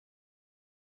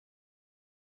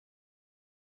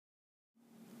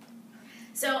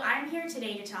So I'm here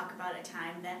today to talk about a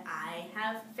time that I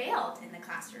have failed in the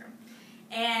classroom.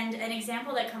 And an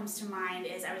example that comes to mind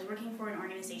is I was working for an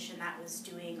organization that was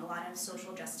doing a lot of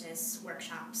social justice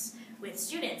workshops with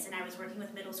students, and I was working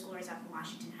with middle schoolers up in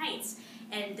Washington Heights.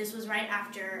 And this was right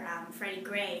after Freddie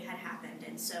Gray had happened,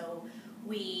 and so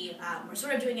we were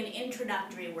sort of doing an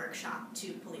introductory workshop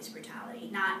to police brutality,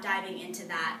 not diving into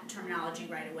that terminology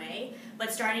right away,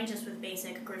 but starting just with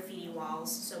basic graffiti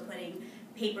walls, so putting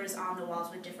papers on the walls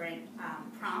with different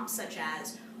prompts, such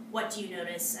as, what do you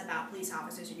notice about police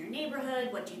officers in your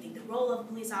neighborhood? What do you think the role of a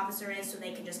police officer is? So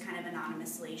they can just kind of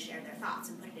anonymously share their thoughts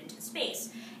and put it into the space.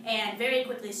 And very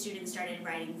quickly, students started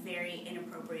writing very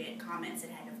inappropriate comments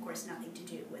that had, of course, nothing to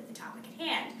do with the topic at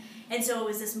hand. And so it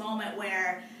was this moment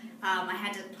where I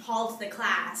had to halt the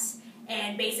class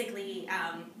and basically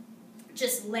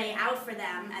just lay out for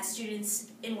them, as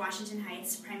students in Washington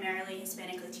Heights, primarily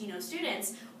Hispanic Latino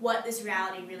students, what this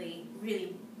reality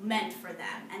really meant for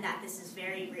them, and that this is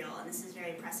very real and this is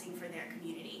very pressing for their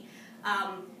community.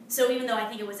 So even though I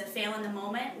think it was a fail in the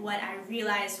moment, what I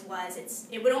realized was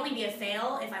it would only be a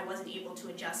fail if I wasn't able to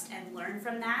adjust and learn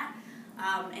from that.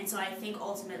 And so I think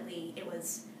ultimately it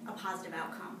was a positive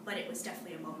outcome, but it was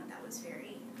definitely a moment that was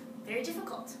very, very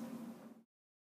difficult.